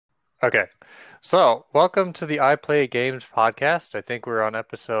Okay, so welcome to the I Play Games podcast. I think we're on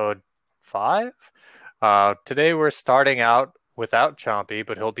episode 5. Today we're starting out without Chompy,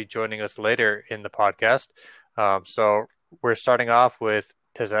 but he'll be joining us later in the podcast. So we're starting off with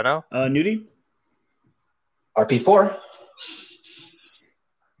Tizeno. Nudie? RP4.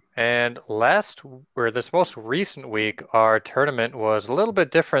 And this most recent week, our tournament was a little bit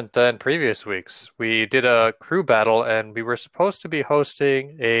different than previous weeks. We did a crew battle, and we were supposed to be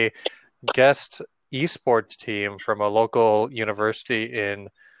hosting a guest esports team from a local university in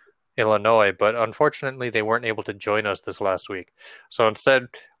Illinois, but unfortunately, they weren't able to join us this last week. So instead,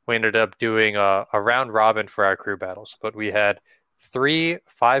 we ended up doing a round robin for our crew battles. But we had 3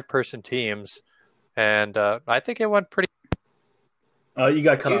 5-person teams, and I think it went pretty. You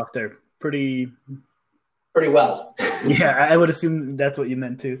got cut off there. Pretty well. Yeah, I would assume that's what you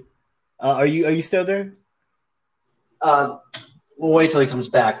meant too. Are you still there? We'll wait till he comes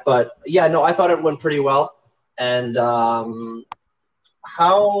back. But yeah, no, I thought it went pretty well. And let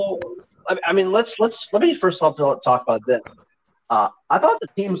me first of all talk about this. I thought the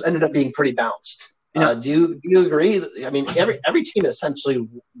teams ended up being pretty balanced. Do you agree? I mean, every team essentially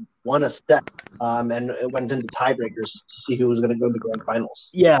won a set, and it went into tiebreakers to see who was going to go to the grand finals.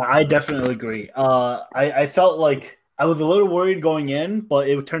 Yeah, I definitely agree. I felt like I was a little worried going in, but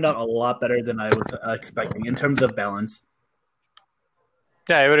it turned out a lot better than I was expecting in terms of balance.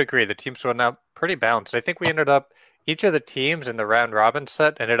 Yeah, I would agree. The teams went out pretty balanced. I think we ended up each of the teams in the round robin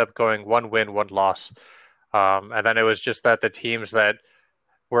set ended up going 1 win, 1 loss, and then it was just that the teams that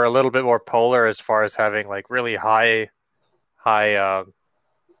were a little bit more polar as far as having like really high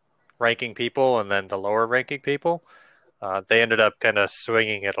ranking people and then the lower ranking people, they ended up kind of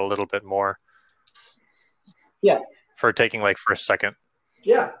swinging it a little bit more. Yeah. For taking like first, second.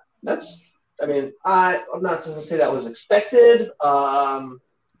 Yeah, I'm not going to say that was expected. I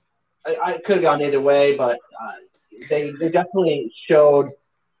could have gone either way, but they definitely showed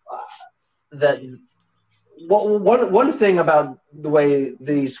that. One thing about the way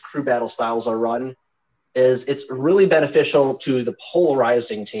these crew battle styles are run is it's really beneficial to the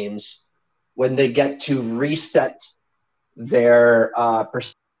polarizing teams when they get to reset their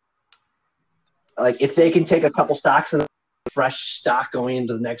like if they can take a couple stocks and fresh stock going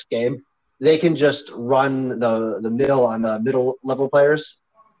into the next game, they can just run the mill on the middle level players,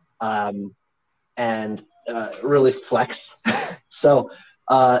 and really flex. So.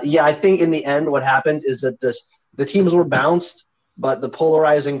 I think in the end what happened is that the teams were bounced, but the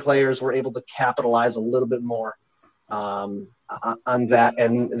polarizing players were able to capitalize a little bit more on that,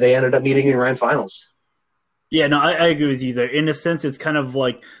 and they ended up meeting in grand finals. Yeah, no, I agree with you there. In a sense, it's kind of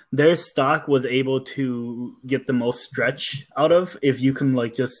like their stock was able to get the most stretch out of if you can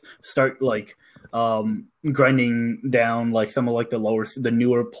like just start like grinding down like some of like the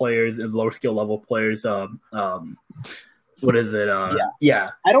newer players and lower skill level players. What is it? Yeah.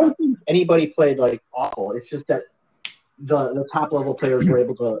 I don't think anybody played like awful. It's just that the top level players were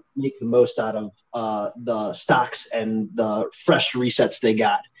able to make the most out of the stocks and the fresh resets they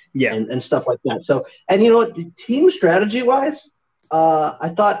got, and stuff like that. So, and you know what, team strategy wise,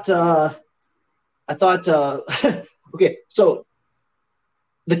 I thought okay. So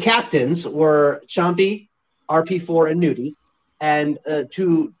the captains were Chompy, RP4, and Nudie, and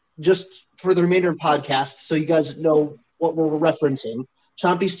to just for the remainder of the podcast, so you guys know what we're referencing.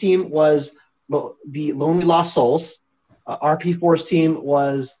 Chompy's team was the Lonely Lost Souls. RP4's team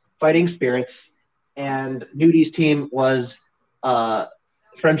was Fighting Spirits, and Nudie's team was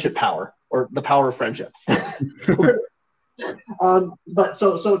Friendship Power, or the Power of Friendship. But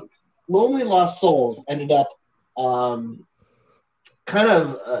so Lonely Lost Souls ended up kind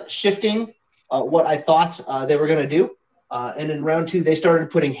of shifting what I thought they were going to do. And in round 2, they started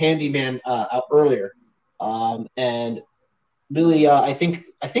putting Handyman out earlier. And really, I think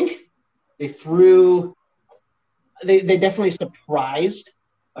they definitely surprised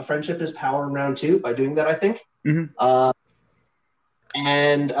a Friendship is Power in round 2 by doing that, I think. Mm-hmm.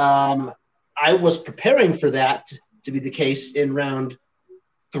 And I was preparing for that to be the case in round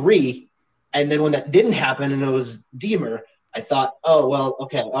 3. And then when that didn't happen and it was Deemer, I thought, oh, well,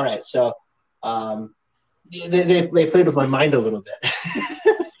 okay, all right. So they played with my mind a little bit.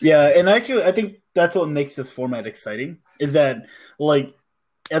 Yeah, and actually, I think that's what makes this format exciting. Is that like,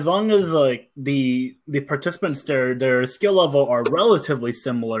 as long as like the participants their skill level are relatively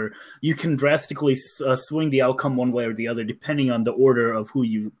similar, you can drastically swing the outcome one way or the other depending on the order of who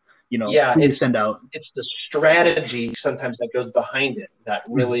you send out. It's the strategy sometimes that goes behind it that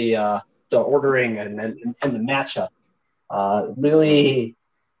really the ordering and the matchup really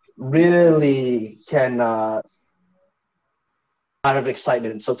can lot of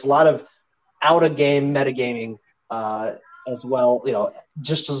excitement. So it's a lot of out of game metagaming as well,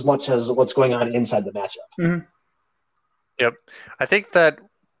 just as much as what's going on inside the matchup. Mm-hmm. Yep. I think that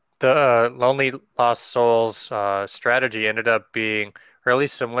the Lonely Lost Souls strategy ended up being really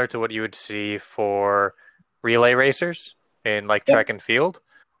similar to what you would see for relay racers in like track and field.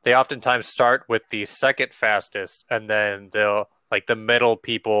 They oftentimes start with the second fastest, and then they'll like the middle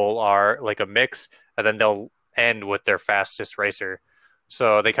people are like a mix, and then they'll end with their fastest racer.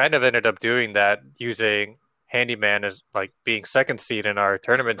 So they kind of ended up doing that using Handyman as like being second seed in our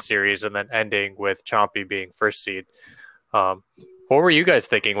tournament series, and then ending with Chompy being first seed. What were you guys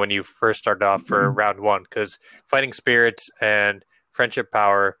thinking when you first started off for round one? Because Fighting Spirits and Friendship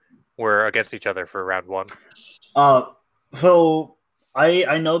Power were against each other for round one. So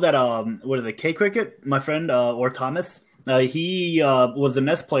I know that what is it, K Cricket, my friend, or Thomas, he was a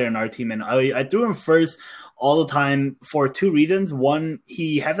Nest player in our team, and I threw him first all the time for two reasons. One,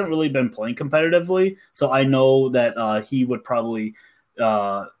 he hasn't really been playing competitively, so I know that he would probably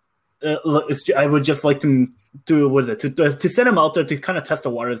I would just like to to send him out there to kind of test the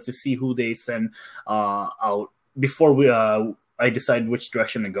waters to see who they send out before we I decide which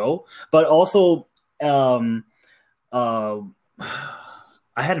direction to go. But also I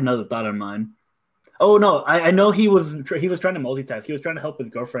had another thought in mind. Oh no, I know he was trying to multitask. He was trying to help his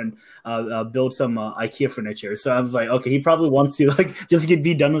girlfriend build some IKEA furniture. So I was like, okay, he probably wants to like just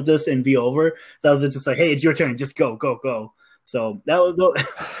be done with this and be over. So I was just like, hey, it's your turn. Just go. So that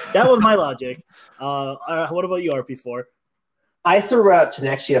was my logic. What about you, RP4? I threw out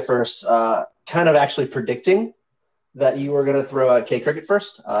Tenexia first, kind of actually predicting that you were going to throw out K Cricket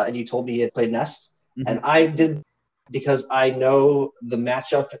first, and you told me he had played Nest, and I did because I know the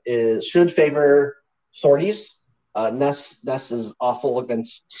matchup should favor Sorties. Nest is awful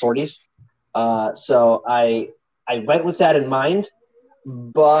against Sorties, so I went with that in mind,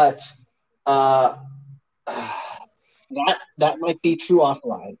 but that might be true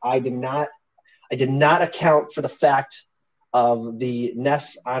offline. I did not account for the fact of the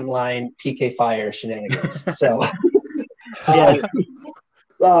Nest online PK Fire shenanigans. So I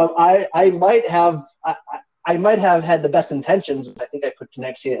might have had the best intentions, but I think I put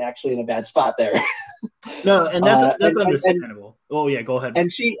Tenexia actually in a bad spot there. No, and that's understandable. Oh yeah, go ahead. And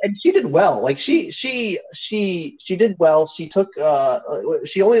she did well. Like she did well. She took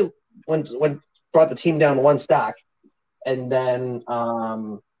she only brought the team down one stock, and then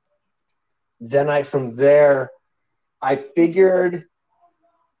from there I figured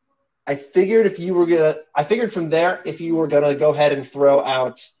if you were gonna go ahead and throw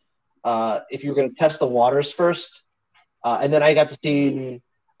out if you were gonna test the waters first, and then I got to see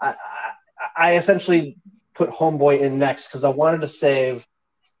I essentially put Homeboy in next because I wanted to save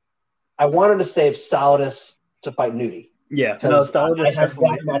Solidus to fight Nudie. Yeah, I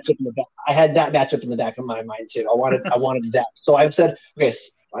had that matchup in the back of my mind too. I wanted that. So I said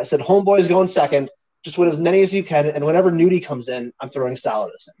Homeboy is going second. Just win as many as you can, and whenever Nudie comes in, I'm throwing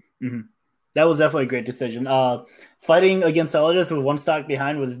Solidus in. Mm-hmm. That was definitely a great decision. Fighting against Solidus with one stock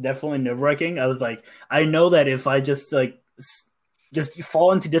behind was definitely nerve-wracking. I was like, I know that if I just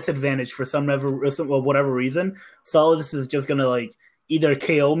fall into disadvantage for whatever reason, Solidus is just gonna like either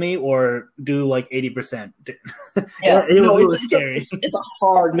KO me or do like 80%. Yeah, it was scary. It's a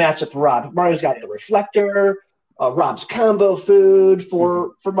hard matchup for Rob. Mario's got the Reflector. Rob's combo food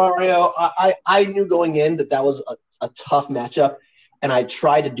for Mario. I knew going in that was a tough matchup, and I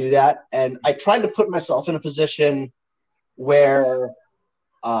tried to do that, and I tried to put myself in a position where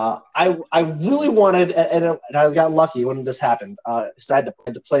I really wanted, and I got lucky when this happened. So I had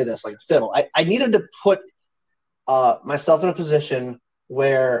to play this like a fiddle. I needed to put myself in a position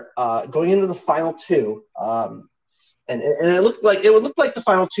where going into the final two, and it would look like the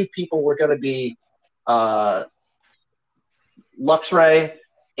final two people were going to be Luxray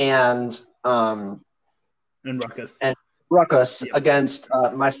and Ruckus against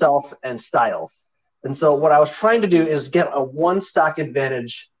myself and Styles. And so what I was trying to do is get a one stock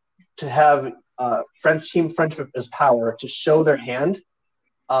advantage to have Team Friendship as power to show their hand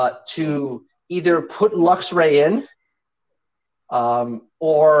to either put Luxray in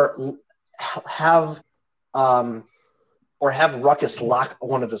or have Ruckus lock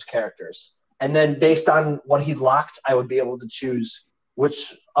one of his characters. And then based on what he locked, I would be able to choose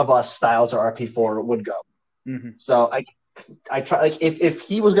which of us, Styles or RP4, would go. Mm-hmm. So I try, like if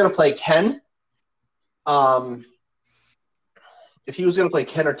he was going to play Ken, if he was going to play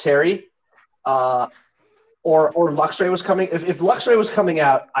Ken or Terry, or Luxray was coming, if Luxray was coming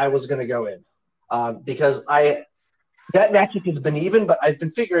out, I was going to go in because that matchup has been even, but I've been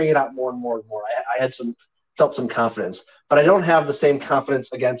figuring it out more and more and more. I had some felt some confidence, but I don't have the same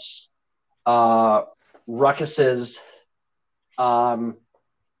confidence against Ruckus's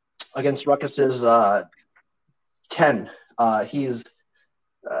Ken. He's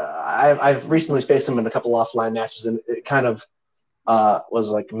I've recently faced him in a couple offline matches, and it kind of was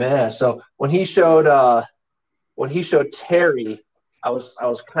like meh. So when he showed Terry, I was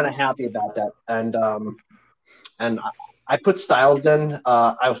kind of happy about that, and I put Styles in.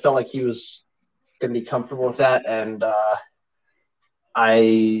 I felt like he was going to be comfortable with that, and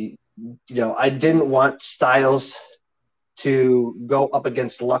I didn't want Styles to go up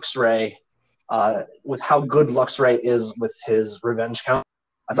against Luxray with how good Luxray is with his revenge count.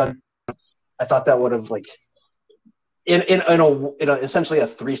 I thought that would have, like, in a essentially a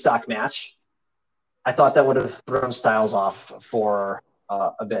 3-stock match, I thought that would have thrown Styles off for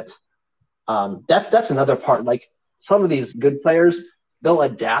a bit. That's another part. Like, some of these good players, they'll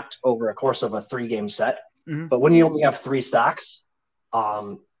adapt over a course of a 3-game set. Mm-hmm. But when you only have 3 stocks,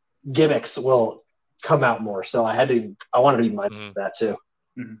 gimmicks will come out more. So I wanted to be mindful of that too.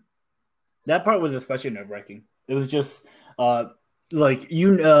 Mm-hmm. That part was especially nerve-wracking. It was just the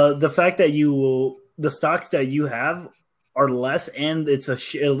fact that the stocks that you have are less, and it's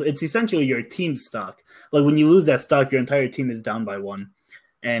it's essentially your team stock. Like, when you lose that stock, your entire team is down by 1,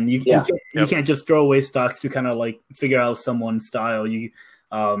 and you can't just throw away stocks to kind of like figure out someone's style. You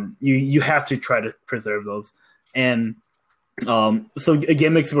have to try to preserve those, and so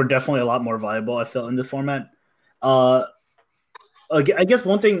gimmicks were definitely a lot more viable, I felt, in this format. I guess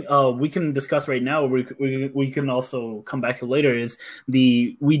one thing we can discuss right now, we can also come back to later, is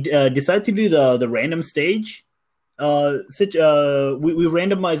we decided to do the random stage. We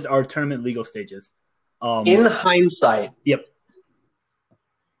randomized our tournament legal stages. In hindsight, yep.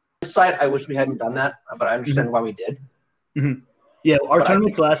 I wish we hadn't done that, but I understand why we did. Mm-hmm. Yeah, our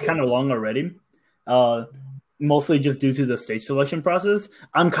tournaments last kind of long already, mostly just due to the stage selection process.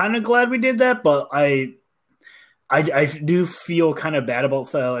 I'm kind of glad we did that, but I do feel kind of bad about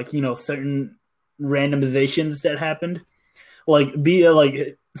certain randomizations that happened. Like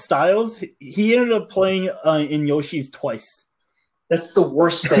Styles, he ended up playing in Yoshi's twice. That's the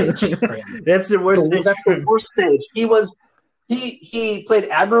worst stage. That's the worst stage. That's the worst stage. He played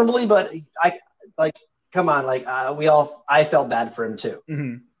admirably, but come on, I felt bad for him too.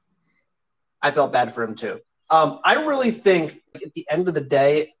 Mm-hmm. I felt bad for him too. I really think at the end of the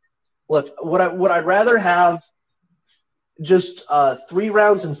day, look, would I rather have just 3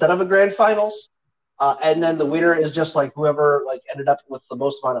 rounds instead of a grand finals, and then the winner is just like whoever ended up with the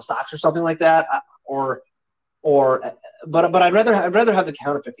most amount of stocks or something like that, but I'd rather have the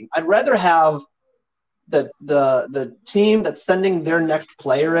counter picking. I'd rather have the team that's sending their next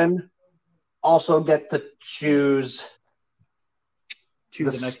player in also get to choose the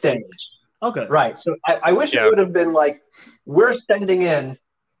next stage. Okay, right. So I wish it would have been like, we're sending in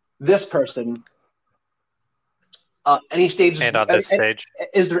this person. Any stage, and on this stage,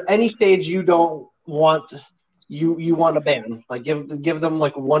 is there any stage you don't want you want to ban? Like, give them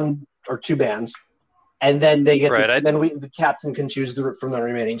like 1 or 2 bans, and then they get and then the captain can choose from the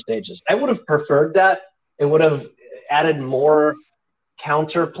remaining stages. I would have preferred that. It would have added more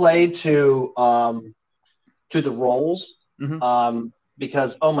counterplay to the roles. Mm-hmm.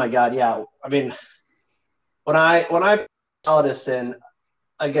 Because, oh my God, yeah. I mean, when I saw this in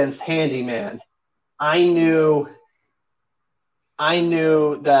against Handyman, I knew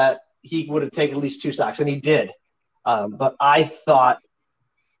that he would have taken at least 2 stocks, and he did. But I thought,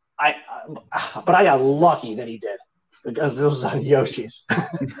 I got lucky that he did, because it was on Yoshi's.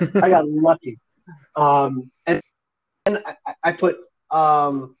 I got lucky. And I put,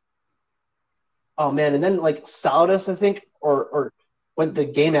 oh man, and then like Saudis, I think, or went the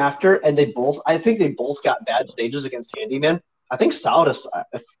game after, and I think they both got bad stages against Handyman. I think Saudis,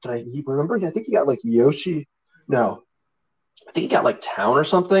 did I remember? I think he got like Yoshi. No, I think he got like Town or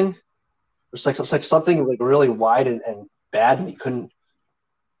something. It's like something like really wide and bad, and he couldn't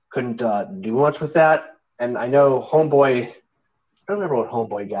do much with that. And I know Homeboy. I don't remember what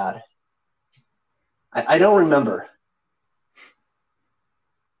Homeboy got. I don't remember.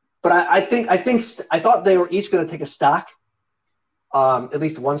 But I thought they were each going to take a stock, at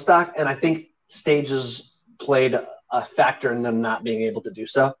least 1 stock, and I think stages played a factor in them not being able to do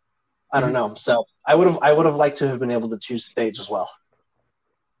so. I don't know. So I would have liked to have been able to choose stage as well.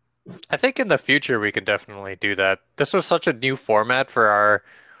 I think in the future we can definitely do that. This was such a new format for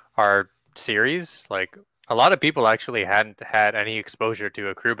our series. Like, a lot of people actually hadn't had any exposure to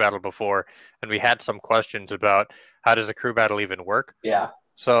a crew battle before, and we had some questions about how does a crew battle even work. Yeah.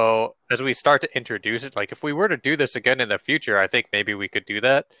 So as we start to introduce it, like if we were to do this again in the future, I think maybe we could do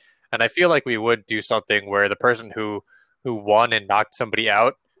that. And I feel like we would do something where the person who won and knocked somebody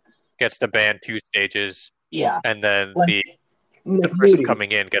out gets to ban 2 stages, Yeah. and then Like, the person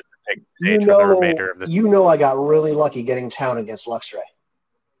coming in gets to pick the stage for the remainder of the You know, I got really lucky getting Town against Luxray.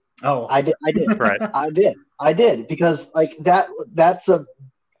 Oh, I did. Right. I did because like that's a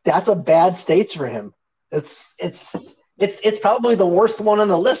bad stage for him. It's probably the worst one on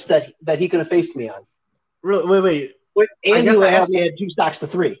the list that he could have faced me on. Wait. And guess you I have me at 2 stocks to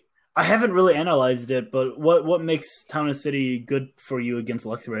 3. I haven't really analyzed it, but what makes Town and City good for you against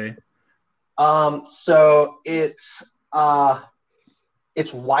Luxray? So it's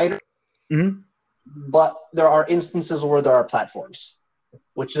wider, but there are instances where there are platforms,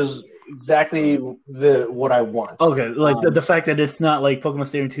 which is exactly what I want. Okay, like the fact that it's not like Pokemon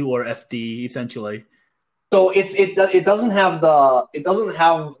Stadium 2 or FD essentially. So it doesn't have the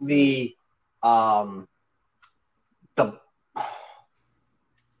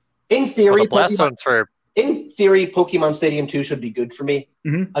in theory, Pokemon Stadium 2 should be good for me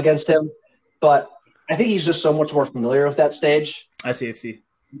against him, but I think he's just so much more familiar with that stage. I see.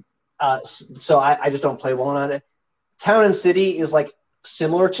 So I just don't play well on it. Town and City is like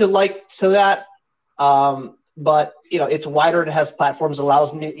similar to that, but it's wider. It has platforms,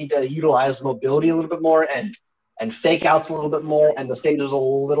 allows me to utilize mobility a little bit more and fake outs a little bit more, and the stage is a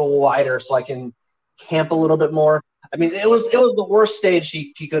little wider, so I can camp a little bit more. I mean, it was the worst stage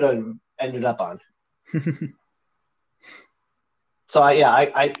he could have ended up on. So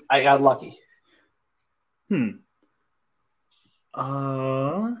I got lucky.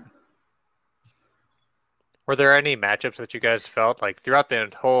 Were there any matchups that you guys felt like throughout the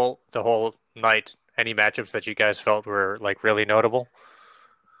whole night? Any matchups that you guys felt were like really notable?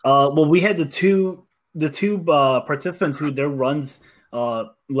 Well, we had the two participants who their runs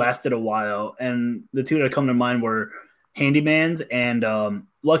lasted a while, and the two that come to mind were Handyman's and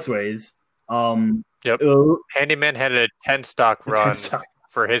Luxray's. Yep. Handyman had a 10 stock run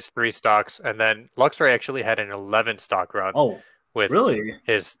for his 3 stocks, and then Luxray actually had an 11 stock run. Oh, with really?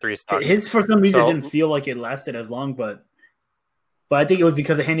 His 3 stocks. His for some reason didn't feel like it lasted as long, but I think it was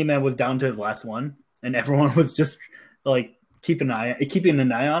because the Handyman was down to his last one, and everyone was just like keeping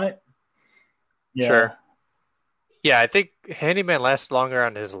an eye on it. Yeah. Sure. Yeah, I think Handyman lasted longer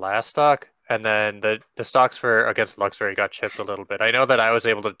on his last stock, and then the stocks for against Luxray got chipped a little bit. I know that I was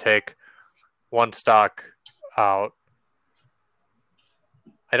able to take 1 stock out.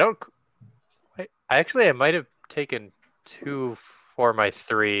 I might have taken 2 for my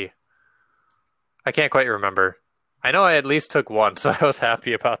 3. I can't quite remember. I know I at least took 1, so I was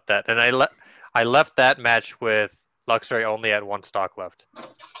happy about that. And I left that match with Luxray only at 1 stock left.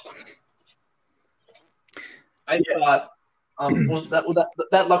 I thought was that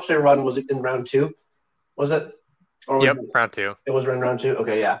Luxray run was in round 2? Was it? Yep, round 2. It was in round 2.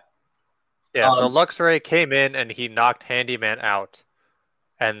 Okay, yeah. Yeah, so Luxray came in and he knocked Handyman out.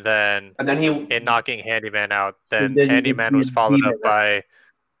 And then in knocking Handyman out, then Handyman was followed up by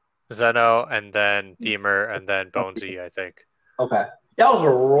Zeno, and then Deemer, and then Bonesy, I think. Okay, that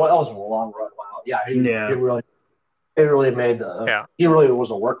was a long run. Wow, yeah, he really made he really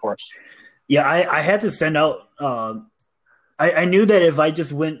was a workhorse. Yeah, I had to send out. I knew that if I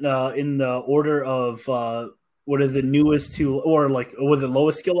just went in the order of what is it, newest to, or like was it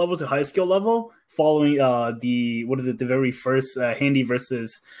lowest skill level to highest skill level, following the very first Handy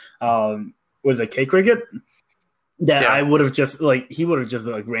versus was it K Cricket, that I would have just he would have just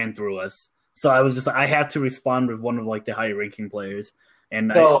ran through us. So I was just I have to respond with one of the higher ranking players,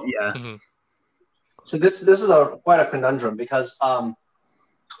 and So this is quite a conundrum because I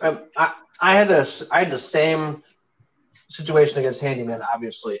had the same situation against Handyman,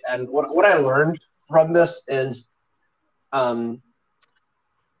 obviously, and what I learned from this is,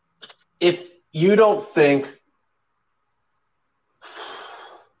 if you don't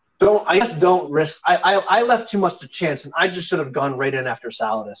risk. I left too much to chance, and I just should have gone right in after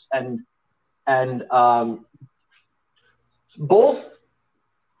Saladus, and both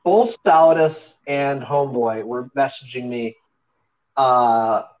Saladus and Homeboy were messaging me,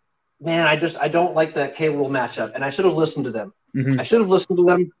 man, I don't like that K Rule matchup, and I should have listened to them. I should have listened to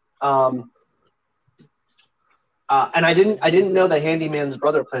them. And I didn't know that Handyman's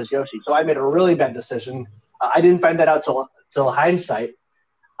brother plays Yoshi, so I made a really bad decision. I didn't find that out till hindsight.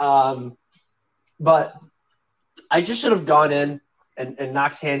 But I just should have gone in and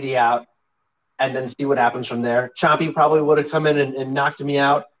knocked Handy out, and then see what happens from there. Chompy probably would have come in and knocked me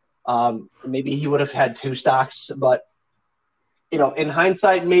out. Maybe he would have had 2 stocks, but in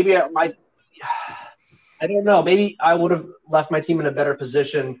hindsight, maybe I don't know. Maybe I would have left my team in a better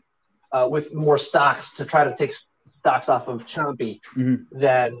position with more stocks to try to take stocks off of Chompy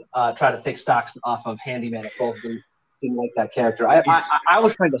than try to take stocks off of Handyman at both of them. Didn't like that character. I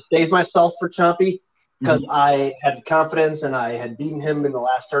was trying to save myself for Chompy because I had confidence and I had beaten him in the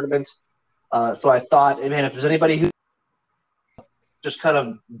last tournament. So I thought, man, if there's anybody who just kind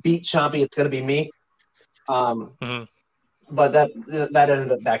of beat Chompy, it's going to be me. But that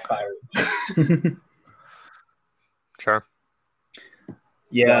ended up backfiring. Sure.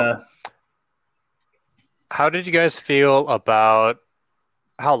 Yeah. How did you guys feel about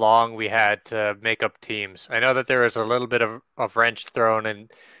how long we had to make up teams? I know that there was a little bit of wrench thrown in,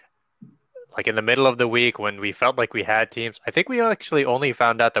 like in the middle of the week when we felt like we had teams. I think we actually only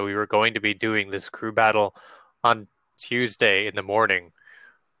found out that we were going to be doing this crew battle on Tuesday in the morning.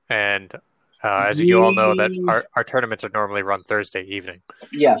 And as you all know, that our tournaments are normally run Thursday evening.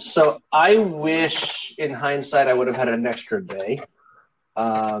 Yeah, so I wish in hindsight I would have had an extra day.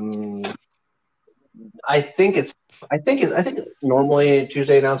 I think normally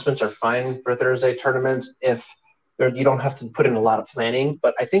Tuesday announcements are fine for Thursday tournaments if you don't have to put in a lot of planning.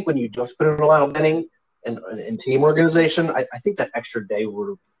 But I think when you do have to put in a lot of planning and team organization, I think that extra day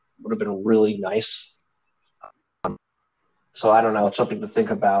would have been really nice. So I don't know, it's something to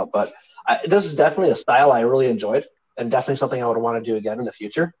think about. But this is definitely a style I really enjoyed, and definitely something I would want to do again in the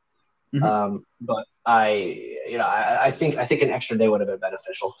future. But I think an extra day would have been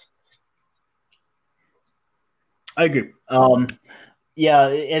beneficial. I agree. Yeah,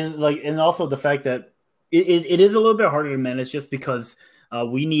 and also the fact that it is a little bit harder to manage just because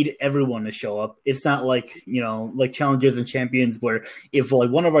we need everyone to show up. It's not like, like challengers and champions where if like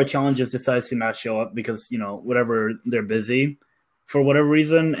one of our challengers decides to not show up because, whatever, they're busy for whatever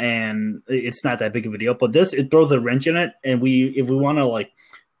reason, and it's not that big of a deal. But it throws a wrench in it, and if we want to like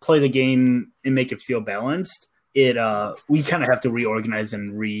play the game and make it feel balanced, we kind of have to reorganize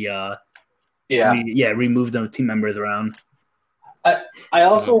and remove the team members around. I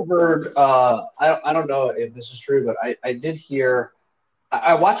also heard I don't know if this is true, but I did hear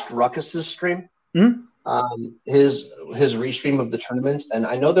I watched Ruckus's stream, his restream of the tournaments, and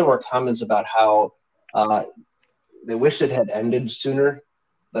I know there were comments about how they wish it had ended sooner.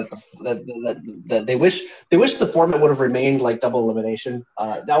 That they wish the format would have remained like double elimination.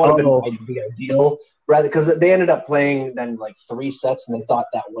 That would have been the ideal, rather, because they ended up playing then like 3 sets, and they thought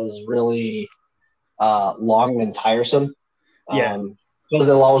that was really long and tiresome. Because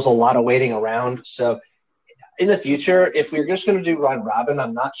there was a lot of waiting around. So in the future, if we're just going to do round robin,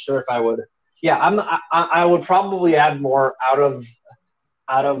 I'm not sure if I would. Yeah, I would probably add more out of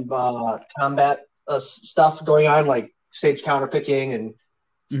combat stuff going on, like stage counter picking and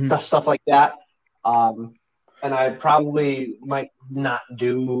stuff like that. And I probably might not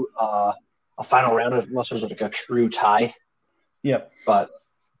do a final round unless there's like a true tie. Yeah, but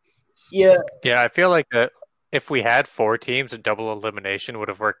yeah, I feel like if we had 4 teams, a double elimination would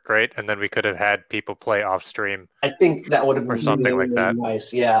have worked great, and then we could have had people play off stream. I think that would have been something really, like that.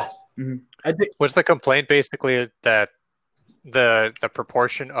 Nice, yeah. I think was the complaint basically that the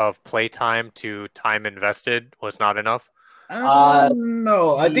proportion of play time to time invested was not enough?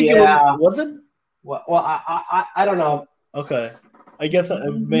 No, I think it wasn't. Well, I don't know. Okay, I guess I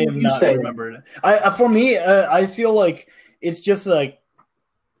may have not remembered. For me, I feel like it's just like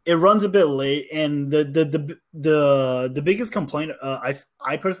it runs a bit late, and the biggest complaint I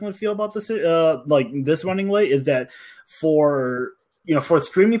personally feel about this like this running late is that for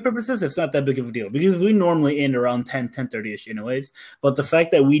streaming purposes it's not that big of a deal because we normally end around 10:30ish anyways. But the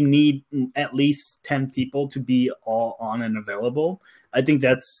fact that we need at least 10 people to be all on and available, I think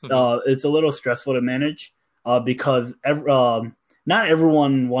that's it's a little stressful to manage because not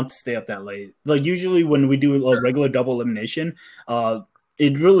everyone wants to stay up that late. Like usually when we do a regular double elimination,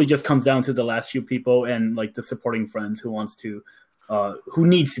 it really just comes down to the last few people and like the supporting friends who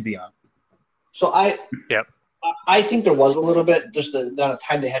needs to be on. So I think there was a little bit just the amount of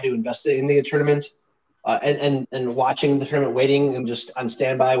time they had to invest in the tournament, and watching the tournament, waiting and just on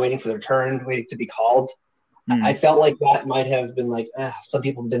standby, waiting for their turn, waiting to be called. I felt like that might have been like some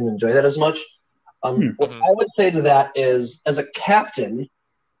people didn't enjoy that as much. What I would say to that is, as a captain,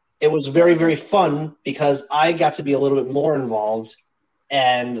 it was very, very fun because I got to be a little bit more involved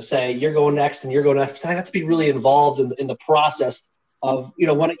and say, you're going next and you're going next. And I got to be really involved in the process of,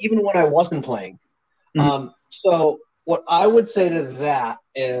 even when I wasn't playing. So what I would say to that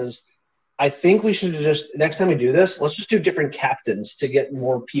is I think we should just, next time we do this, let's just do different captains to get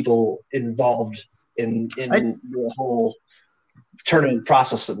more people involved in the whole tournament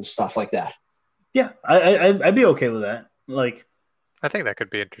process and stuff like that. Yeah, I'd be okay with that. Like, I think that could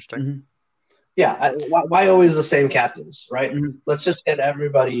be interesting. Yeah, why always the same captains, right? Let's just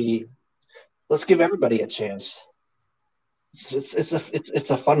let's give everybody a chance. it's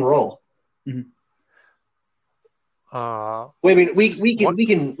a fun role. Mm-hmm. Uh, I mean, we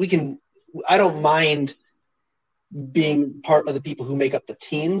can. I don't mind being part of the people who make up the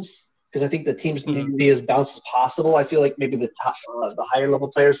teams because I think the teams need to be as balanced as possible. I feel like maybe the higher level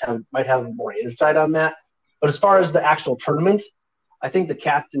players might have more insight on that. But as far as the actual tournament, I think the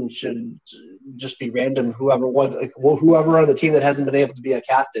captain should just be random. Whoever on the team that hasn't been able to be a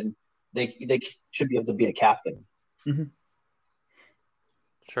captain, they should be able to be a captain. Mm-hmm.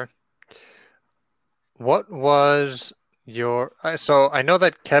 Sure. What was your so I know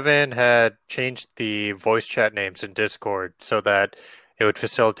that Kevin had changed the voice chat names in Discord so that it would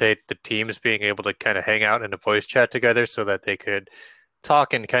facilitate the teams being able to kind of hang out in a voice chat together so that they could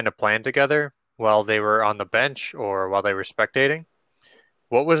talk and kind of plan together while they were on the bench or while they were spectating.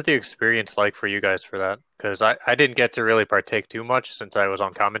 What was the experience like for you guys for that? Because I didn't get to really partake too much since I was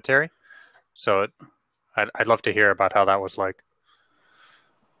on commentary. So I'd love to hear about how that was like.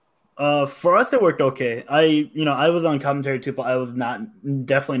 For us, it worked okay. I was on commentary too, but I was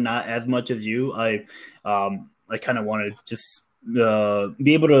definitely not as much as you. I kind of wanted to just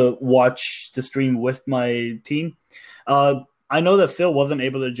be able to watch the stream with my team. I know that Phil wasn't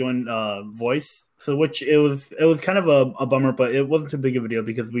able to join voice, so which it was kind of a bummer, but it wasn't too big of a deal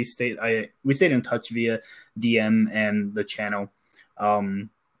because we stayed in touch via DM and the channel.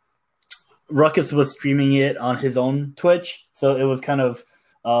 Ruckus was streaming it on his own Twitch, so it was kind of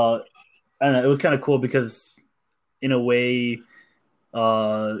I don't know, it was kind of cool because in a way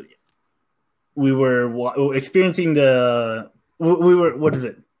we were experiencing what is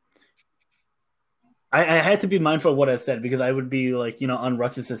it? I had to be mindful of what I said because I would be like, on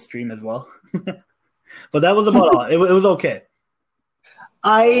Ruckus's stream as well. But that was about all. It was okay.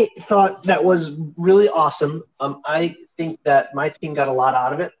 I thought that was really awesome. I think that my team got a lot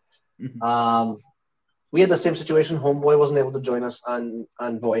out of it. Mm-hmm. We had the same situation. Homeboy wasn't able to join us on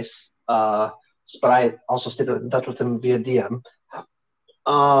voice, but I also stayed in touch with him via DM.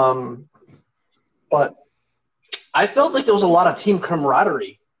 But I felt like there was a lot of team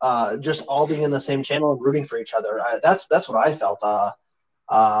camaraderie, just all being in the same channel and rooting for each other. That's what I felt.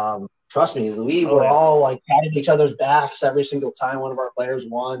 Trust me, we were all like patting each other's backs every single time one of our players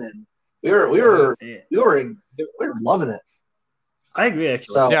won, and we were loving it. I agree,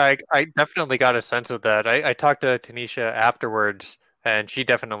 actually. So, yeah, I definitely got a sense of that. I talked to Tanisha afterwards, and she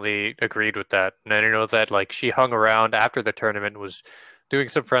definitely agreed with that. And I know that like she hung around after the tournament, was doing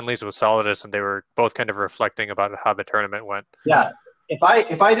some friendlies with Solidus, and they were both kind of reflecting about how the tournament went. Yeah, if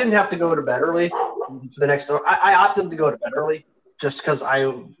I didn't have to go to bed early the next day, I opted to go to bed early just because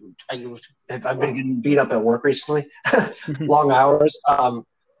I've been getting beat up at work recently, long hours.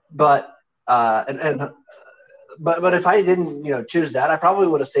 But if I didn't, choose that, I probably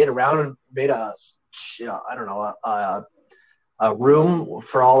would have stayed around and made a room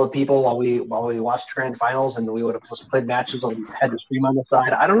for all the people while we watched Grand Finals, and we would have just played matches and had the stream on the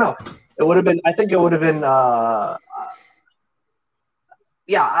side. I don't know. It would have been. I think it would have been. I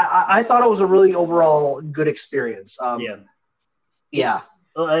thought it was a really overall good experience. Yeah.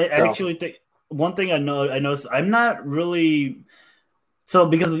 Well, I actually think one thing I noticed I'm not really. So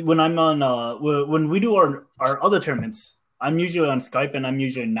because when I'm on when we do our other tournaments, I'm usually on Skype and I'm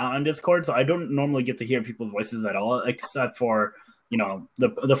usually not on Discord, so I don't normally get to hear people's voices at all, except for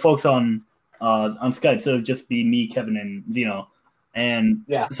the folks on Skype. So it'd just be me, Kevin, and Zeno, and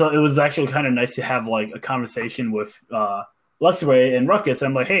so it was actually kind of nice to have like a conversation with Luxray and Ruckus.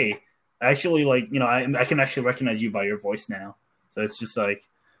 I'm like, hey, actually, like I can actually recognize you by your voice now, so it's just like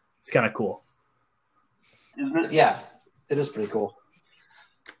it's kind of cool. Yeah, it is pretty cool.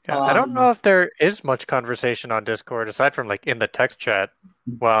 Yeah, I don't know if there is much conversation on Discord aside from like in the text chat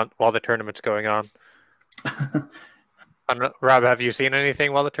while the tournament's going on. Rob, have you seen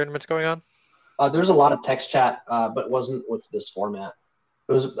anything while the tournament's going on? There's a lot of text chat, but it wasn't with this format.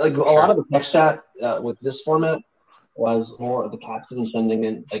 It was like a lot of the text chat with this format was more of the captain sending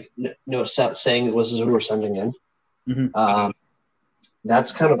in like saying it was who we're sending in. Mm-hmm.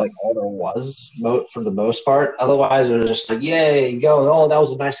 That's kind of like all there was for the most part. Otherwise, it was just like, yay, go. Oh, that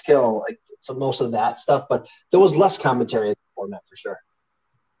was a nice kill. Like, so most of that stuff. But there was less commentary in the format for sure.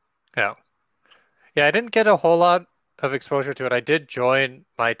 Yeah. Yeah, I didn't get a whole lot of exposure to it. I did join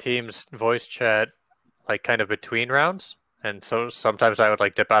my team's voice chat, like, kind of between rounds. And so sometimes I would,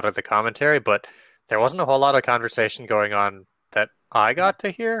 like, dip out of the commentary. But there wasn't a whole lot of conversation going on that I got to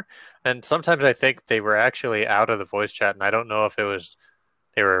hear. And sometimes I think they were actually out of the voice chat. And I don't know if it was...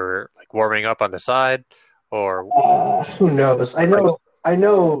 They were like warming up on the side, or who knows? I know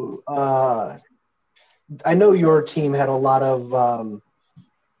your team had a lot of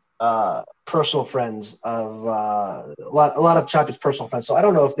personal friends of a lot of Choppy's personal friends. So I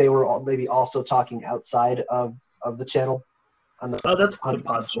don't know if they were maybe also talking outside of the channel. On the that's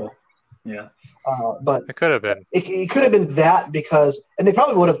possible. Yeah. But It could have been. it could have been that because, and they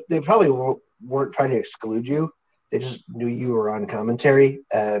probably weren't trying to exclude you. They just knew you were on commentary,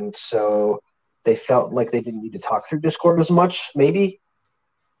 and so they felt like they didn't need to talk through Discord as much. Maybe.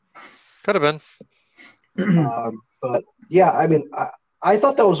 Could have been. But yeah, I mean, I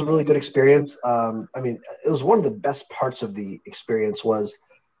thought that was a really good experience. I mean, it was one of the best parts of the experience was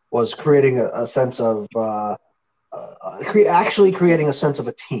creating a sense of actually creating a sense of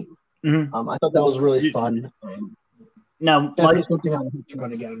a team. Mm-hmm. I thought that was really fun. Now, that's something I would like to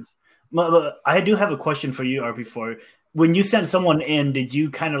run again. But I do have a question for you, RP4. When you sent someone in, did you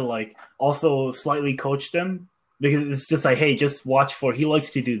kind of like also slightly coach them? Because it's just like, hey, just watch for, he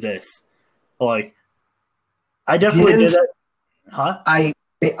likes to do this. Like, I definitely did that. Huh? I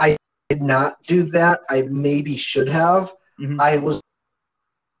did not do that. I maybe should have. Mm-hmm.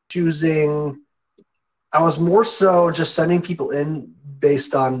 I was more so just sending people in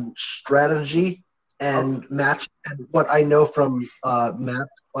based on strategy and match, and what I know from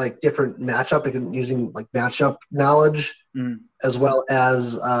like different matchup, and using like matchup knowledge, as well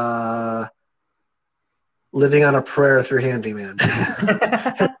as living on a prayer through Handyman.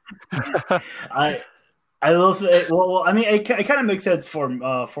 I will say, well, I mean, it kind of makes sense for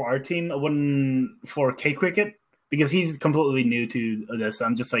our team, for K Cricket, because he's completely new to this.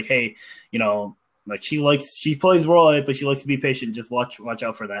 I'm just like, hey, like she plays Roy, but she likes to be patient. Just watch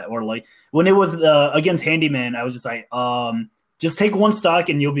out for that. Or like when it was against Handyman, I was just like, just take one stock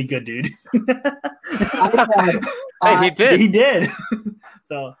and you'll be good, dude. Hey, he did. He did.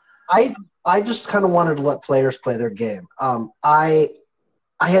 So I just kind of wanted to let players play their game. I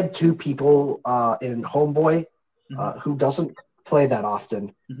had two people in Homeboy who doesn't play that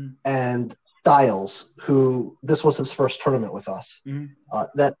often, and Styles, who this was his first tournament with us.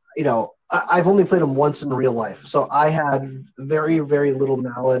 That I've only played him once in real life, so I had very, very little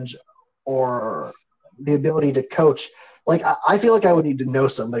knowledge or the ability to coach. Like I feel like I would need to know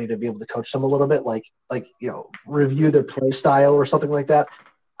somebody to be able to coach them a little bit, like review their play style or something like that.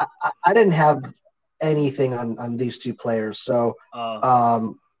 I didn't have anything on these two players, so I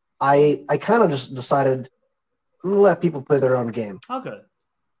kind of just decided I'm gonna let people play their own game. Okay.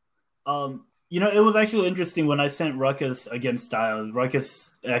 It was actually interesting when I sent Ruckus against Styles.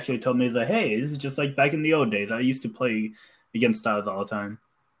 Ruckus actually told me that, hey, this is just like back in the old days. I used to play against Styles all the time.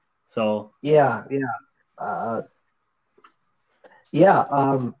 So yeah.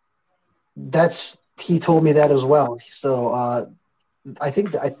 He told me that as well. So I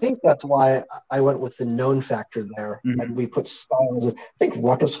think that's why I went with the known factor there, and we put Styles. I think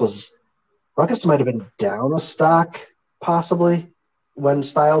Ruckus might have been down a stock possibly when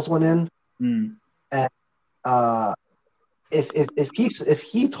Styles went in. And if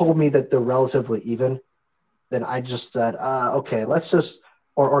he told me that they're relatively even, then I just said, okay, let's just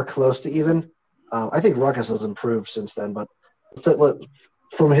or close to even. I think Ruckus has improved since then, but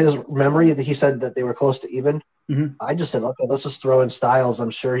from his memory, he said that they were close to even. I just said, okay, let's just throw in Styles. I'm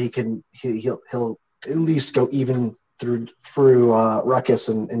sure he'll at least go even through Ruckus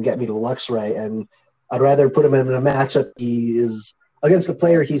and get me to Luxray, and I'd rather put him in a matchup he is against a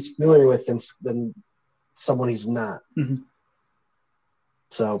player he's familiar with than someone he's not.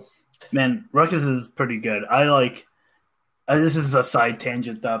 So, man, Ruckus is pretty good. This is a side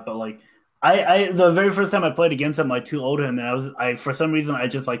tangent thought, but like I the very first time I played against him, I 2-0'd him, and I for some reason I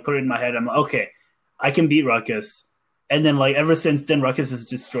just like put it in my head. I'm like, okay, I can beat Ruckus. And then like ever since then, Ruckus has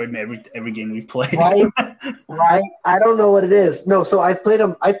destroyed me every game we've played. Right. I don't know what it is. No, so I've played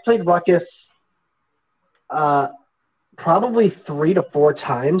Ruckus probably 3 to 4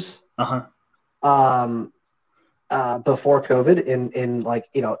 times. Before COVID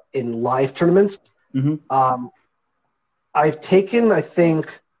in live tournaments. I've taken, I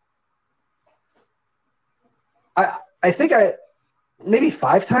think maybe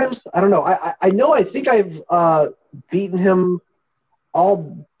 5 times. I don't know. I think I've beaten him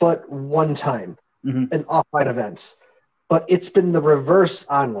all but one time in offline events, but it's been the reverse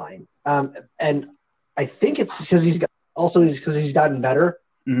online. And I think it's because he's gotten better.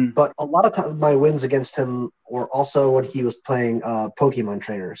 But a lot of times my wins against him were also when he was playing Pokemon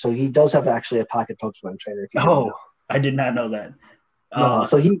Trainer. So he does have actually a pocket Pokemon Trainer. If you didn't know. I did not know that.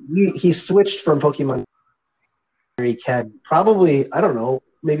 So he switched from Pokemon. He can probably, I don't know,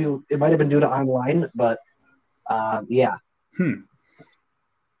 maybe it might have been due to online, but yeah.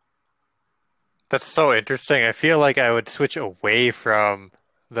 That's so interesting. I feel like I would switch away from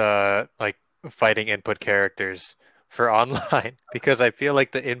the fighting input characters for online because I feel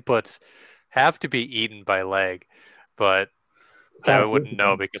like the inputs have to be eaten by Leg, but I wouldn't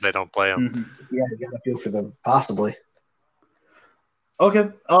know because I don't play him. Mm-hmm. Yeah, you gotta feel for them, possibly. Okay.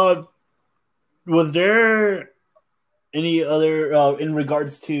 Was there any other in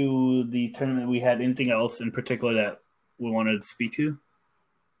regards to the tournament we had? Anything else in particular that we wanted to speak to?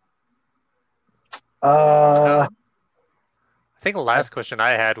 I think the last question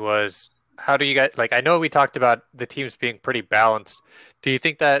I had was, how do you guys, like, I know we talked about the teams being pretty balanced. Do you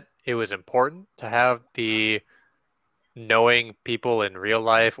think that it was important to have the knowing people in real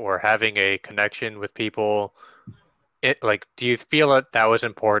life or having a connection with people? Do you feel that was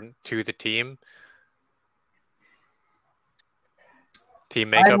important to the team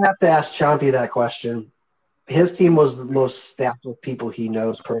makeup? I'd have to ask Chompy that question. His team was the most staffed with people he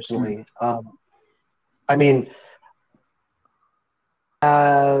knows personally. I mean,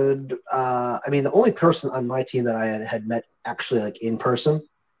 the only person on my team that I had met actually like in person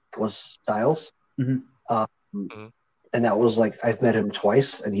was Styles. Mm-hmm. And that was like, I've met him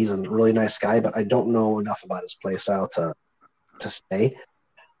twice, and he's a really nice guy, but I don't know enough about his play style to say.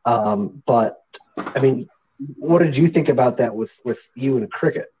 But I mean, what did you think about that with you and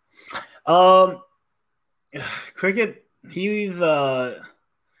Cricket? Cricket, he's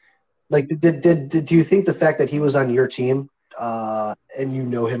like, did you think the fact that he was on your team, and you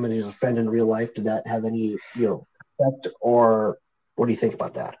know him and he's a friend in real life, did that have any effect, or what do you think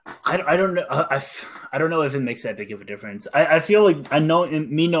about that? I don't know. I don't know if it makes that big of a difference. I feel like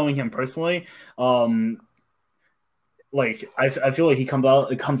me knowing him personally, like I feel like it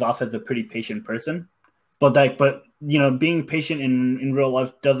comes off as a pretty patient person, but being patient in real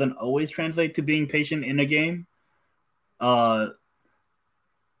life doesn't always translate to being patient in a game. I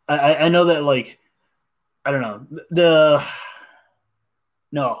know that, like, I don't know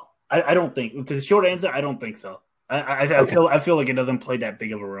no, I don't think. The short answer, I don't think so. I feel like it doesn't play that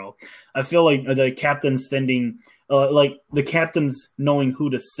big of a role. I feel like the captain's sending, like the captain's knowing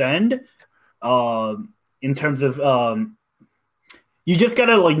who to send, in terms of you just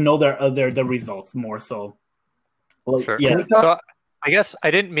gotta like know their results more so. Like, sure. Yeah. So I guess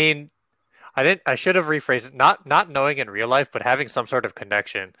I should have rephrased it. Not knowing in real life, but having some sort of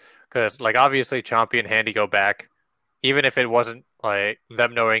connection. Because like obviously Chompy and Handy go back, even if it wasn't like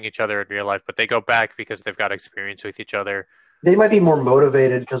them knowing each other in real life, but they go back because they've got experience with each other. They might be more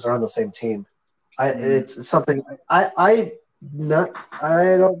motivated because they're on the same team. It's something I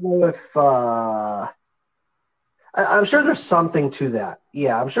don't know if I'm sure there's something to that.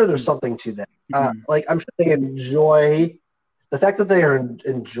 Yeah, I'm sure there's something to that. Like I'm sure they enjoy the fact that they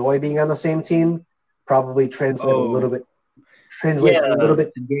enjoy being on the same team. Probably translate a little bit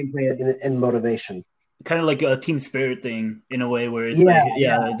to gameplay and motivation. Kind of like a team spirit thing in a way where it's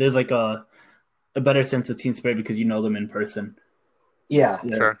there's like a better sense of team spirit because you know them in person. Yeah.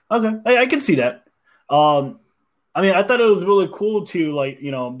 Sure. Okay, I can see that. I mean, I thought it was really cool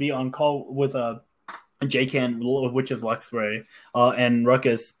to be on call with J-Can, which is Luxray, and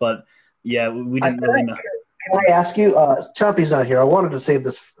Ruckus, but yeah, we didn't really know. Can I ask you? Chompy's not here. I wanted to save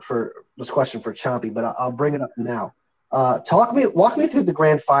this question for Chompy, but I'll bring it up now. Walk me through the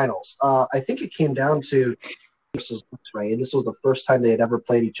grand finals. I think it came down to versus Luxray, and this was the first time they had ever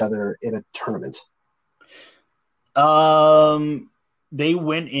played each other in a tournament. They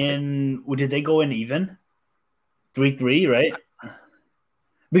went in. Did they go in even? 3-3, right?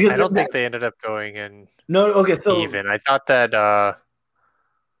 Because I don't think they ended up going in. No, okay, so even. I thought that. I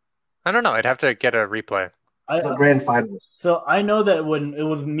don't know. I'd have to get a replay. The grand finals. So I know that when it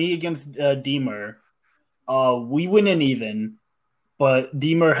was me against Deemer, we went in even, but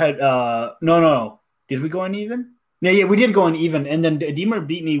Deemer had no. Did we go in even? Yeah, we did go in even, and then Deemer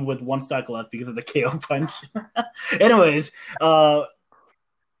beat me with one stock left because of the KO punch. Anyways, and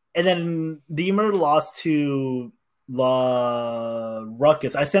then Deemer lost to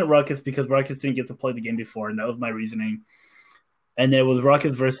Ruckus. I sent Ruckus because Ruckus didn't get to play the game before, and that was my reasoning. And it was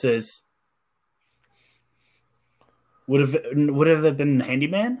Ruckus versus would have been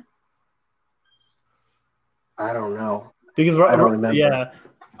Handyman? I don't know. Because I don't remember. Yeah.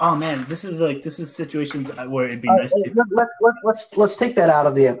 Oh man, this is situations where it'd be nice. Let's take that out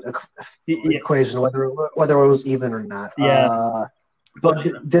of the equation, whether it was even or not. Yeah. But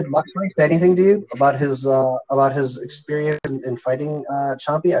did Luxray say anything to you about his experience in fighting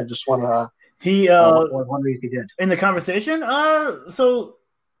Chompy? I just want to. Wondering if he did in the conversation. So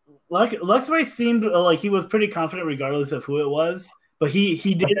Luxray seemed like he was pretty confident regardless of who it was, but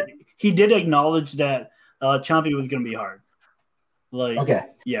he did acknowledge that Chompy was going to be hard. Like, okay,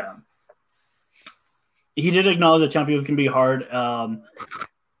 yeah, he did acknowledge that Chompy was going to be hard.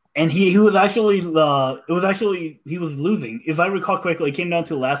 and he was losing. If I recall correctly, it came down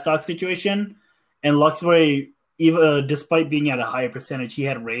to last stock situation, and Luxray, even despite being at a higher percentage, he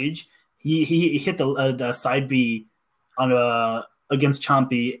had rage. He hit the side B on against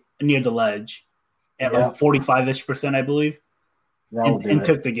Chompy near the ledge at like 45-ish%, I believe, and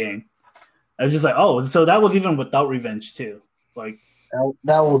took the game. I was just like, oh, so that was even without revenge too. Like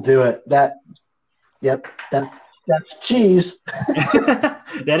that will do it. That's cheese.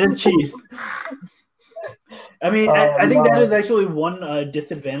 That is cheese. I mean, I think that is actually one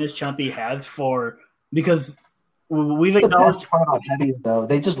disadvantage Chompy has because we've acknowledged. The part about heavies, though,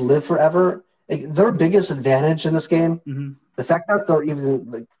 they just live forever. Their biggest advantage in this game, the fact that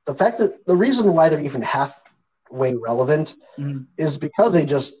the reason why they're even halfway relevant is because they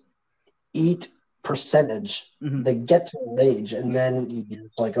just eat percentage. They get to rage, and then you're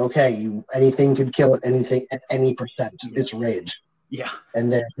like, okay, anything could kill it. Anything at any percent, it's rage. Yeah, and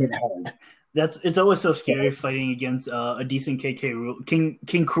then hit hard. It's always so scary fighting against a decent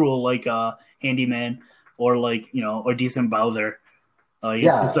King Cruel like Handyman or or decent Bowser.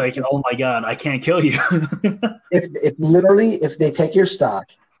 It's like, oh my god, I can't kill you. if they take your stock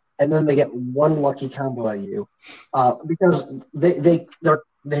and then they get one lucky combo at you, because they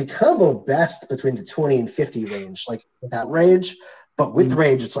combo best between the 20 and 50 range, like that range, but with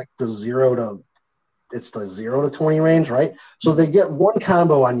rage it's like the 0 to 20 range, right? So they get one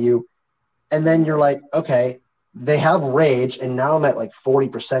combo on you, and then you're like, okay, they have rage, and now I'm at like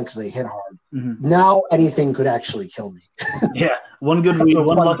 40% because they hit hard. Now anything could actually kill me. Yeah, one good read,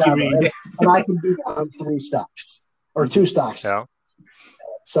 one lucky read, and I can be on 3 stocks or 2 stocks. Yeah.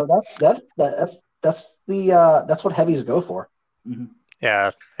 So that's what heavies go for.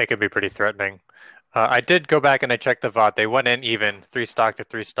 Yeah, it could be pretty threatening. I did go back and I checked the VOD. They went in even 3 stock to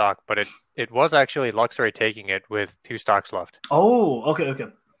 3 stock, but it was actually Luxray taking it with 2 stocks left. Oh, okay.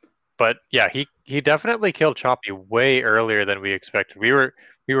 But yeah, he definitely killed Chompy way earlier than we expected. We were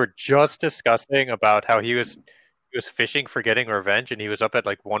just discussing about how he was fishing for getting revenge, and he was up at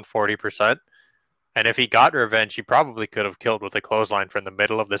like 140%. And if he got revenge, he probably could have killed with a clothesline from the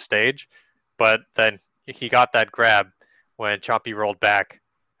middle of the stage. But then he got that grab when Chompy rolled back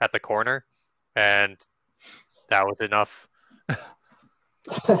at the corner, and that was enough.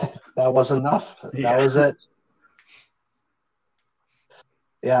 That was enough. That was it.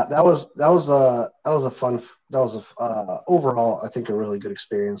 Yeah, that was overall, I think, a really good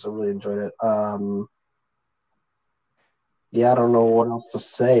experience. I really enjoyed it. I don't know what else to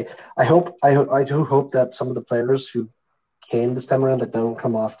say. I do hope that some of the players who came this time around that don't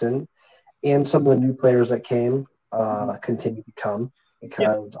come often, and some of the new players that came continue to come,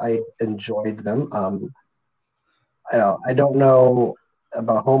 because I enjoyed them. I don't know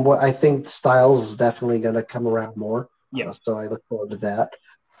about Homeboy. I think Styles is definitely going to come around more. Yeah. So I look forward to that.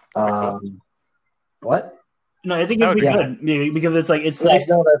 What? No, I think it'd be good, maybe, because it's like it's nice.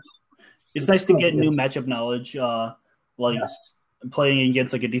 It's nice to get new matchup knowledge, playing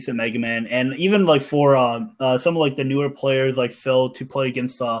against like a decent Mega Man, and even like for some of like the newer players like Phil to play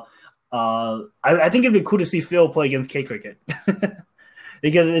against. I think it'd be cool to see Phil play against K Cricket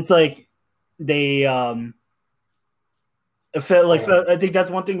because it's like they. I think that's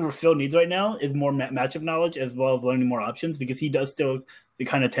one thing where Phil needs right now is more matchup knowledge as well as learning more options, because he does still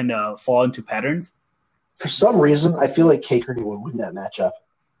kind of tend to fall into patterns. For some reason, I feel like K Cricket would win that matchup.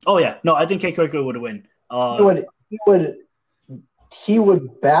 Oh yeah, no, I think K Cricket would win. He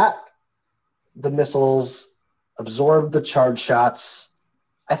would bat the missiles, absorb the charge shots.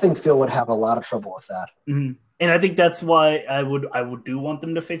 I think Phil would have a lot of trouble with that. Mm-hmm. And I think that's why I would do want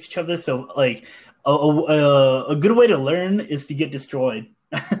them to face each other. So like a good way to learn is to get destroyed.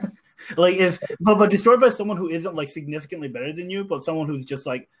 Like but destroyed by someone who isn't like significantly better than you, but someone who's just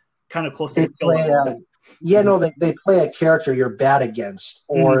like kind of close to they play a character you're bad against,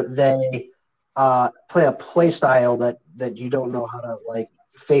 or they play a play style that you don't know how to like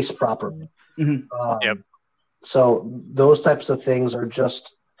face properly. So those types of things are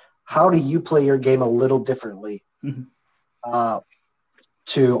just, how do you play your game a little differently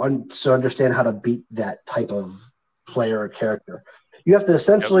to understand how to beat that type of player or character. You have to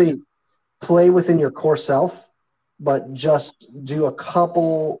essentially play within your core self, but just do a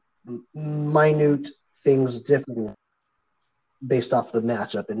couple minute things differently based off the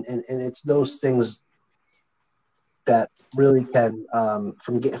matchup. And it's those things that really can,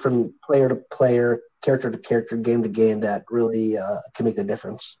 from player to player, character to character, game to game, that really can make the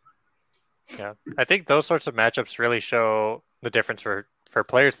difference. Yeah, I think those sorts of matchups really show the difference for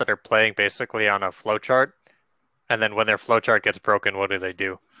players that are playing basically on a flowchart, and then when their flowchart gets broken, what do they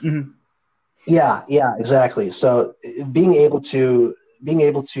do? Mm-hmm. Yeah, exactly. So being able to being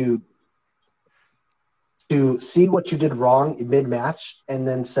able to see what you did wrong in mid-match and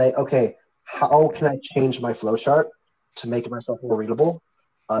then say, okay, how can I change my flow chart to make myself more readable?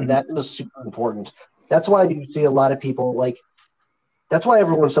 That was super important. That's why you see a lot of people that's why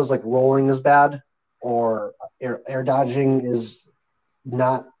everyone says like rolling is bad or air dodging is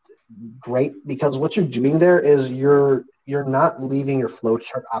not great, because what you're doing there is you're not leaving your flow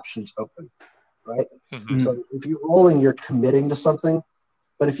chart options open, right? Mm-hmm. So if you're rolling, you're committing to something,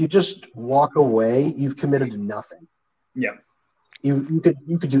 but if you just walk away, you've committed to nothing. Yeah, you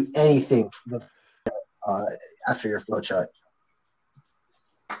could do anything after your flow chart.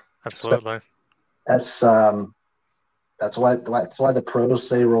 Absolutely. That's why the pros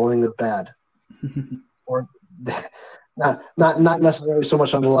say rolling is bad, or not necessarily so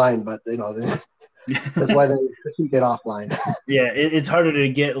much on the line, but that's why they keep it offline. Yeah, it's harder to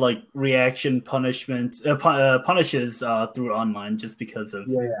get like reaction punishments punishes through online just because of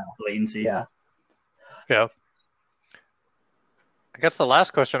latency. Yeah. I guess the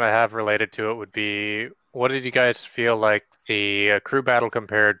last question I have related to it would be, what did you guys feel like the crew battle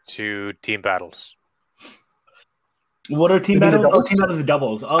compared to team battles? What are team battles? Oh, team battles are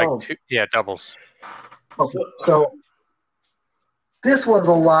doubles. Oh, doubles. So this was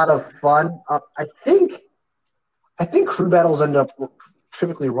a lot of fun. I think crew battles end up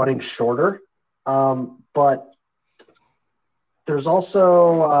typically running shorter, but there's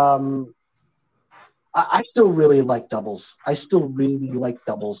also I still really like doubles. I still really like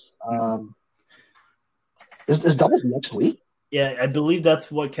doubles. Is doubles next week? Yeah, I believe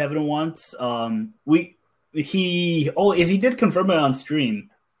that's what Kevin wants. If he did confirm it on stream,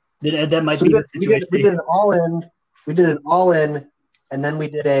 then that might be the situation. We did an all-in. We did an all-in, and then we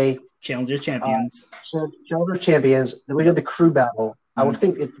did a Challengers Champions. Challengers Champions. Then we did the crew battle. I would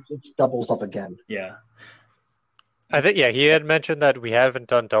think it doubles up again. Yeah. I think, he had mentioned that we haven't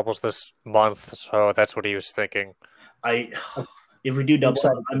done doubles this month, so that's what he was thinking. If we do doubles,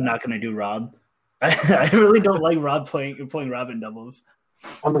 I'm not going to do Rob. I really don't like Rob playing Rob in doubles.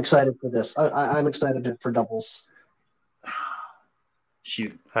 I'm excited for this. I'm excited for doubles.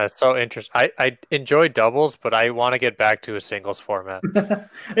 Shoot. It's so interesting. I enjoy doubles, but I want to get back to a singles format.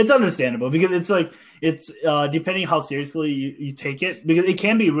 It's understandable because it's depending how seriously you take it, because it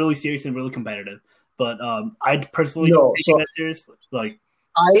can be really serious and really competitive. But I personally don't take it that seriously. Like,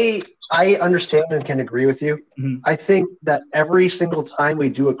 I understand and can agree with you. Mm-hmm. I think that every single time we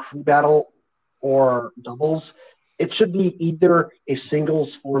do a crew battle or doubles, it should be either a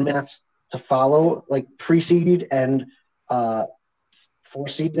singles format to follow, like pre-seeded and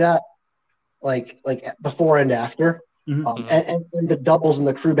four-seed that, like before and after. Mm-hmm. And the doubles and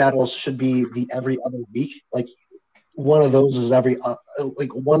the crew battles should be the every other week. Like one of those is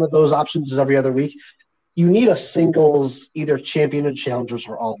one of those options is every other week. You need a singles, either champion and challengers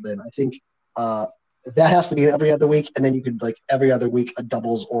or all in. I think that has to be every other week, and then you could every other week a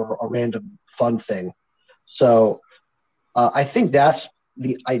doubles or a random fun thing. So I think that's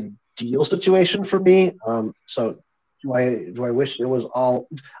the ideal situation for me. So do I wish it was all?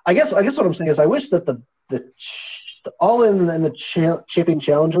 I guess what I'm saying is I wish that the all in and the champion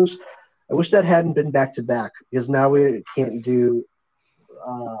challengers, I wish that hadn't been back to back, because now we can't do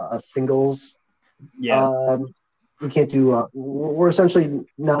a singles. Yeah. We can't do. We're essentially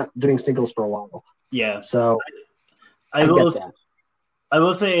not doing singles for a while. Yeah. So I will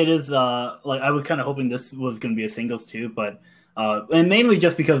say it is I was kind of hoping this was going to be a singles too, but and mainly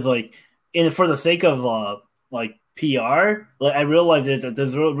just because for the sake of PR, I realized that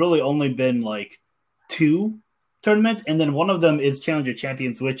there's really only been 2 tournaments, and then one of them is Challenger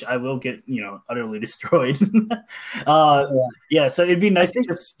Champions, which I will get utterly destroyed. Yeah, so it'd be nice to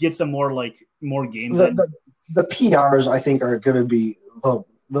just get some more games. The PRs I think are going to be I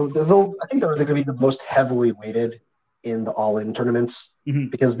think they're going to be the most heavily weighted in the all-in tournaments, mm-hmm.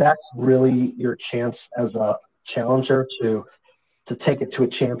 because that's really your chance as a challenger to take it to a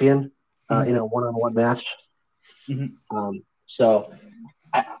champion in a one-on-one match. Mm-hmm. So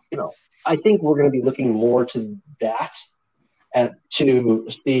I think we're going to be looking more to that to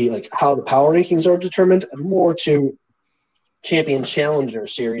see how the power rankings are determined, and more to champion challenger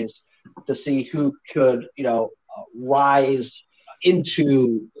series to see who could rise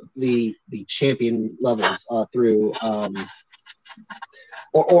into the champion levels through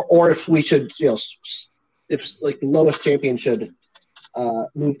or if we should if the lowest champion should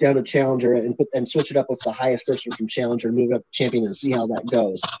move down to challenger and switch it up with the highest person from challenger, move up to champion, and see how that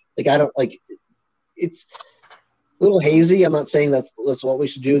goes. I don't it's a little hazy. I'm not saying that's what we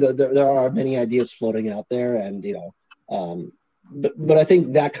should do. There are many ideas floating out there, and but I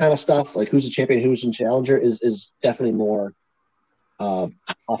think that kind of stuff, who's a champion, who's in challenger, is definitely more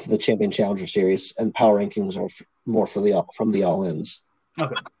off of the Champion Challenger Series, and power rankings are more from the all-ins.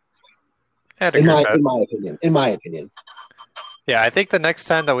 Okay. In my opinion. Yeah, I think the next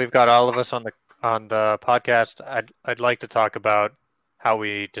time that we've got all of us on the podcast, I'd like to talk about how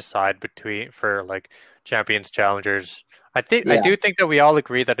we decide for like champions, challengers. I do think that we all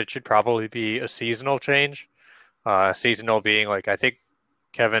agree that it should probably be a seasonal change. Seasonal being like, I think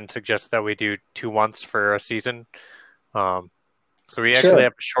Kevin suggests that we do 2 months for a season. So we actually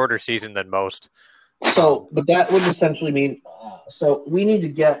have a shorter season than most. So, but that would essentially mean, so we need to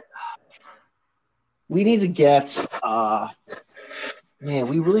get, we really need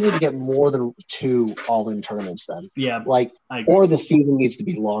to get more than 2 all-in tournaments then. Yeah. Or the season needs to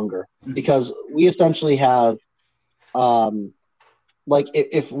be longer, because we essentially have,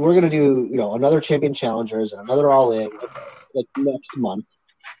 if we're going to do, another Champion Challengers and another all-in next month,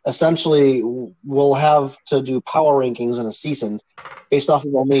 essentially we'll have to do power rankings in a season based off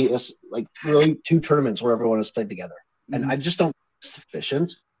of only really 2 tournaments where everyone has played together. And I just don't think it's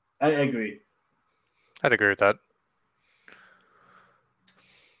sufficient. I agree. I'd agree with that.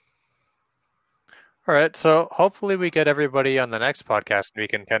 All right, so hopefully we get everybody on the next podcast and we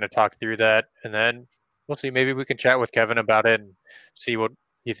can kind of talk through that, and then we'll see. Maybe we can chat with Kevin about it and see what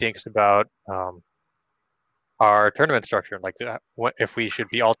he thinks about our tournament structure, like what if we should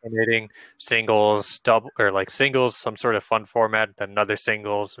be alternating singles, double, or like singles, some sort of fun format, then another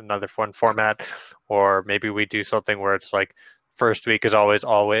singles, another fun format, or maybe we do something where it's like first week is always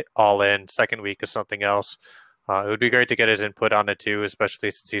all in, second week is something else. It would be great to get his input on it too, especially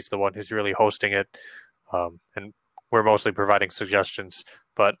since he's the one who's really hosting it, and we're mostly providing suggestions.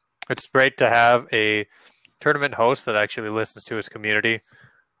 But it's great to have a tournament host that actually listens to his community.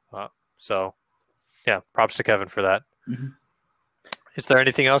 So, yeah, props to Kevin for that. Mm-hmm. Is there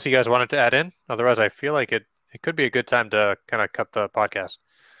anything else you guys wanted to add in? Otherwise, I feel like it could be a good time to kind of cut the podcast.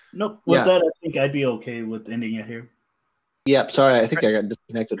 Nope. With that, I think I'd be okay with ending it here. Yeah, sorry, I think I got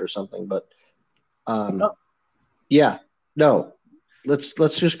disconnected or something, but no. Yeah, no. Let's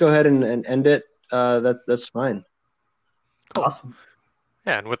just go ahead and end it. That's fine. Awesome.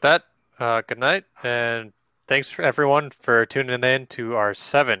 Yeah, and with that, good night, and thanks for everyone for tuning in to our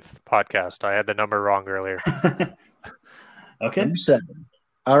 7th podcast. I had the number wrong earlier. Okay. 7.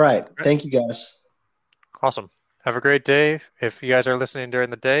 All right. Thank you, guys. Awesome. Have a great day if you guys are listening during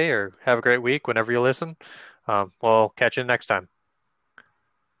the day, or have a great week whenever you listen. We'll catch you next time.